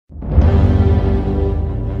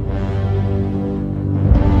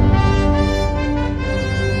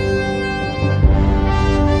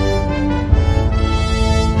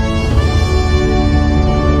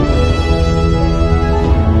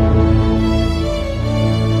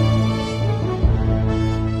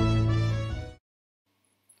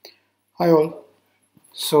Hi all.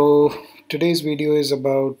 So today's video is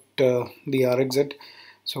about the RXZ.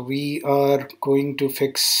 So we are going to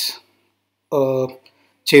fix a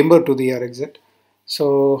chamber to the RXZ.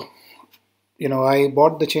 So I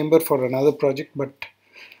bought the chamber for another project, but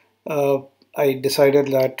uh, I decided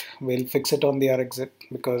that we'll fix it on the RXZ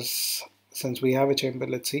because since we have a chamber,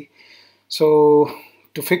 let's see. So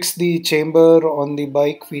to fix the chamber on the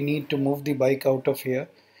bike, we need to move the bike out of here.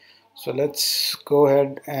 So let's go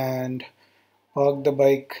ahead and park the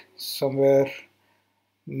bike somewhere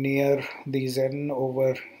near the Zen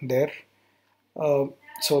over there. Uh,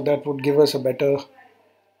 so that would give us a better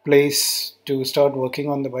place to start working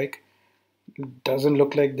on the bike. Doesn't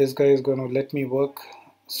look like this guy is going to let me work.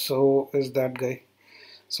 So is that guy.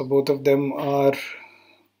 So both of them are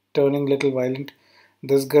turning little violent.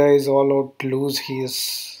 This guy is all out loose. He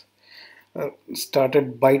is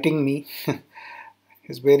started biting me.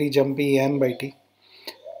 He's very jumpy and bitey.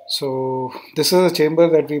 So this is a chamber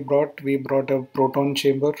that we brought. We brought a proton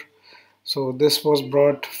chamber. So this was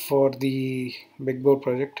brought for the big board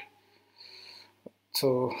project.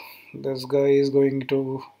 So this guy is going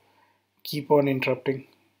to keep on interrupting.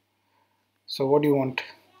 So what do you want?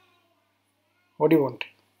 What do you want?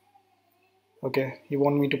 Okay, you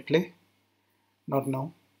want me to play? Not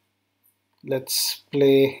now. Let's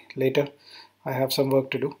play later. I have some work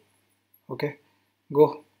to do. Okay,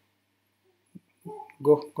 go,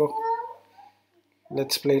 go.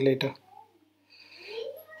 Let's play later.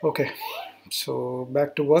 Okay, so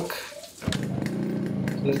back to work.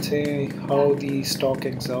 Let's say how the stock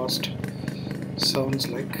exhaust sounds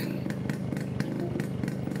like.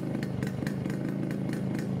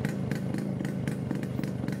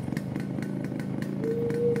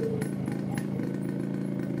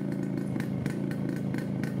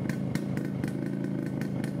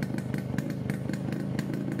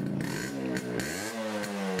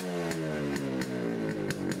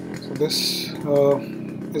 So this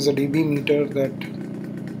is a dB meter that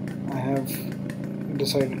I have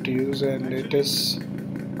decided to use, and it is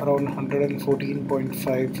around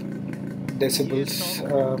 114.5 decibels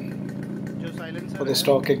for the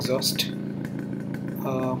stock exhaust.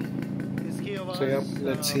 So yeah,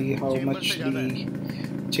 let's see how much the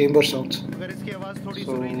chamber sounds.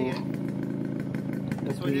 So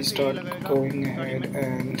let me start going ahead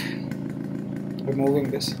and removing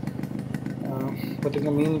this. But in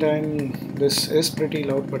the meantime, this is pretty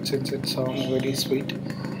loud, but since it sounds very sweet,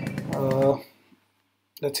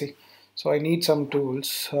 let's see. So I need some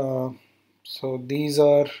tools. So these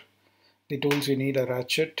are the tools you need: a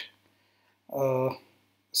ratchet, a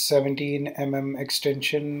 17 mm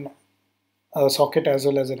extension, a socket as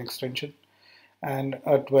well as an extension, and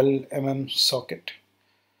a 12 mm socket.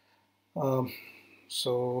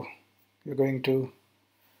 So you're going to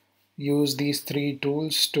use these three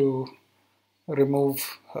tools to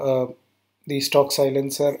remove the stock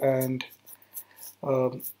silencer and uh,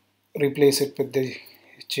 replace it with the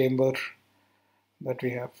chamber that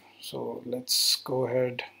we have. So let's go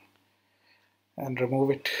ahead and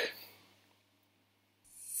remove it.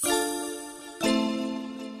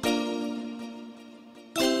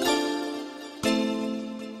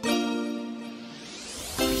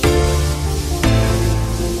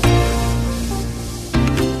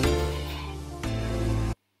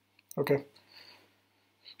 Okay,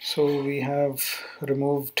 so we have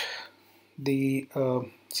removed the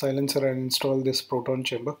silencer and installed this proton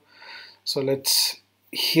chamber. So let's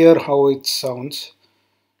hear how it sounds.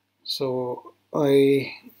 So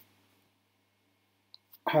I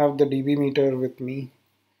have the dB meter with me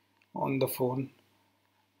on the phone,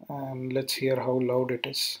 and let's hear how loud it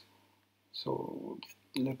is. So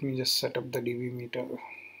let me just set up the dB meter.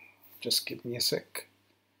 Just give me a sec.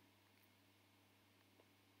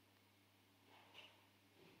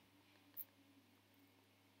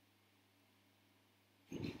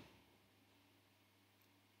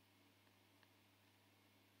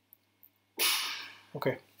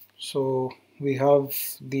 Okay, so we have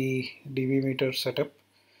the dB meter set up.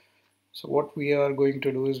 So what we are going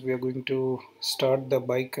to do is we are going to start the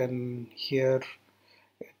bike and hear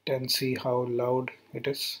it and see how loud it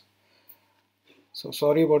is. So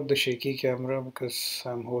sorry about the shaky camera because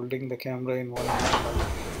I'm holding the camera in one hand.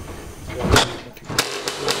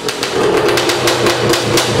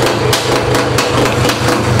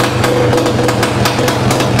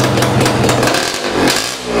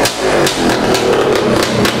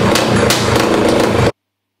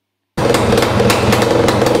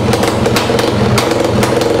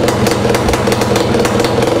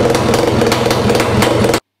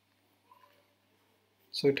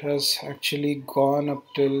 So it has actually gone up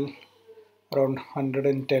till around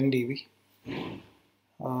 110 dB.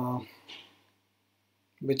 uh,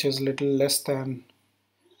 which is little less than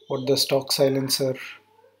what the stock silencer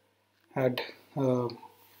had uh,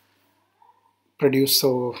 produced.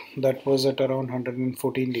 So that was at around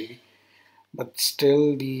 114 dB, but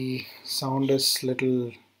still the sound is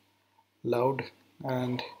little loud,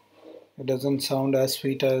 and it doesn't sound as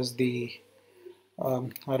sweet as the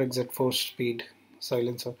RXZ 4-speed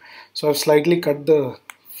silencer. So I've slightly cut the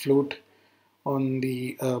flute on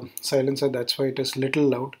the silencer, that's why it is little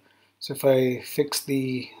loud. So if I fix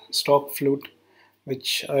the stock flute,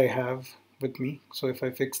 which I have with me, so if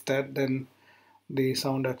I fix that, then the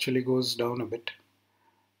sound actually goes down a bit.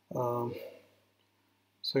 um,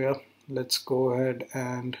 so yeah, let's go ahead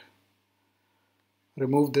and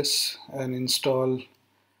remove this and install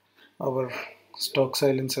our stock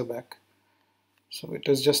silencer back. So it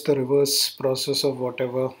is just the reverse process of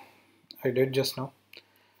whatever I did just now.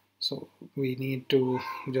 So we need to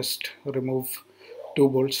just remove two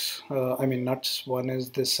bolts, I mean nuts. One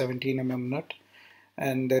is this 17 mm nut,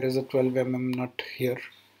 and there is a 12 mm nut here.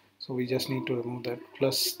 So we just need to remove that.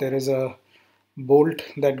 Plus there is a bolt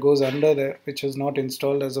that goes under there, which is not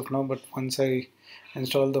installed as of now, but once I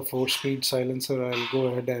install the 4-speed silencer, I'll go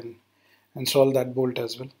ahead and install that bolt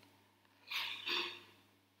as well.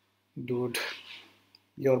 Dude,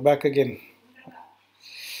 you're back again.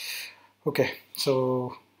 Okay,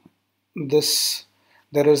 so this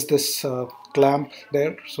there is this clamp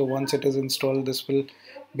there, so once it is installed, this will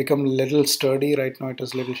become little sturdy. Right now it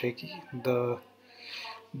is little shaky. The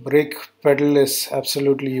brake pedal is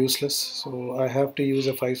absolutely useless, so I have to use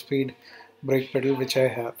a 5-speed brake pedal, which I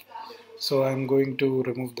have. So I'm going to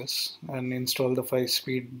remove this and install the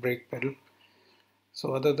 5-speed brake pedal.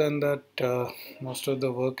 So other than that, most of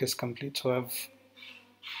the work is complete. So I've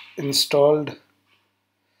installed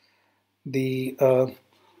the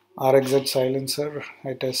RXZ silencer.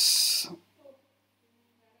 It is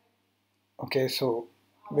okay. So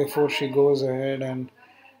before she goes ahead and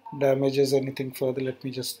damages anything further, let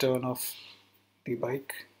me just turn off the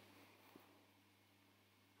bike.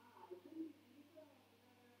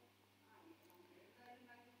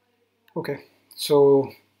 Okay,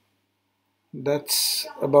 so that's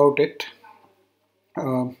about it.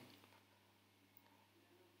 Um,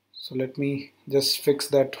 so let me just fix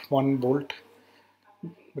that one bolt,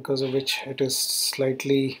 because of which it is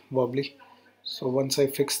slightly wobbly. So once I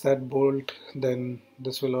fix that bolt, then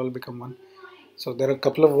this will all become one. So there are a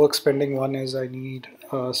couple of works pending. One is I need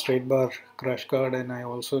a straight bar crash guard, and I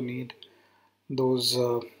also need those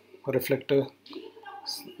reflector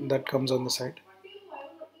that comes on the side,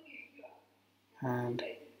 and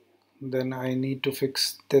then I need to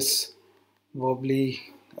fix this wobbly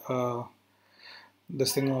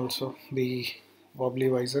this thing also, the wobbly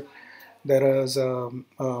visor. There is a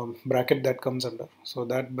bracket that comes under, so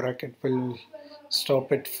that bracket will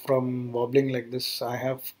stop it from wobbling like this. I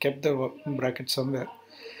have kept the bracket somewhere.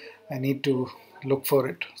 I need to look for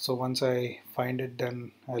it. So once I find it,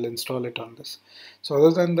 then I'll install it on this. So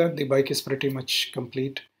other than that, the bike is pretty much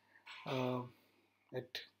complete. Uh,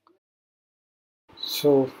 it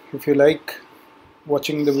So if you like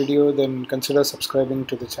watching the video, then consider subscribing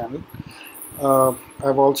to the channel.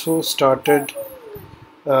 I've also started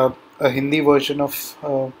a Hindi version of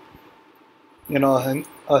a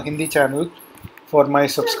Hindi channel for my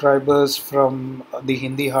subscribers from the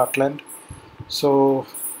Hindi heartland. So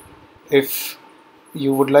if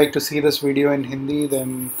you would like to see this video in Hindi,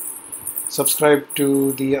 then subscribe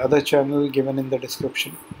to the other channel given in the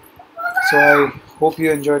description. So I hope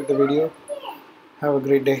you enjoyed the video. Have a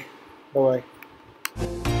great day. Bye bye.